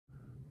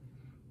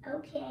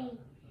Okay,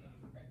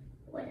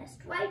 with the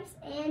stripes,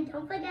 and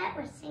don't forget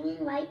we're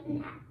singing right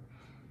now.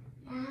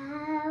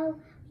 Now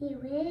we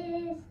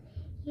wish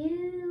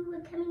you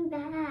were coming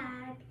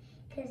back,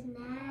 'cause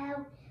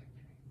now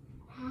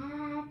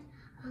at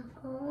our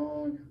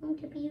home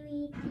to be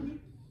with thee.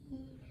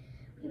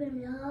 We've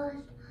been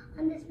lost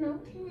on this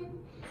mountain,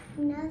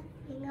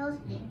 nothing else.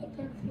 It's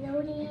been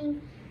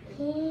floating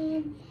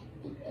in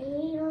the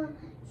air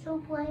so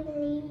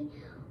brightly.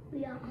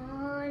 We are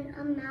on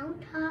a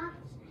mountaintop,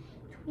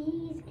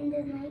 trees in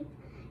the night.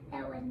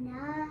 There was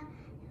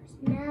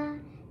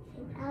nothing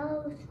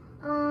else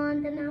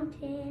on the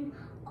mountain,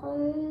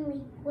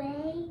 only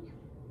gray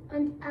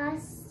and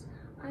us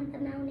on the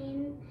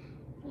mountain.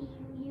 We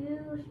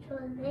used to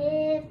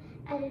live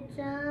at a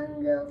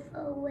jungle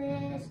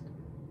forest,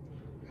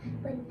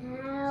 but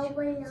now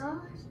we're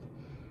lost,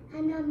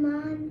 and our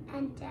mom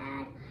and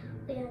dad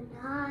will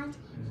not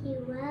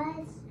hear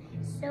us,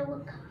 so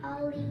we're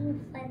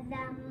calling for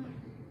them.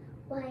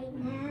 Right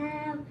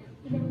now,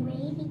 we've been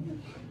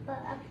waiting for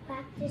a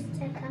practice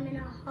to come in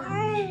our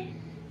heart.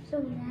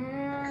 So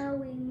now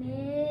we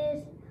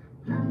miss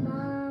our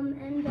mom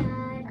and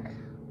dad.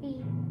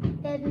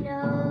 There's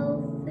no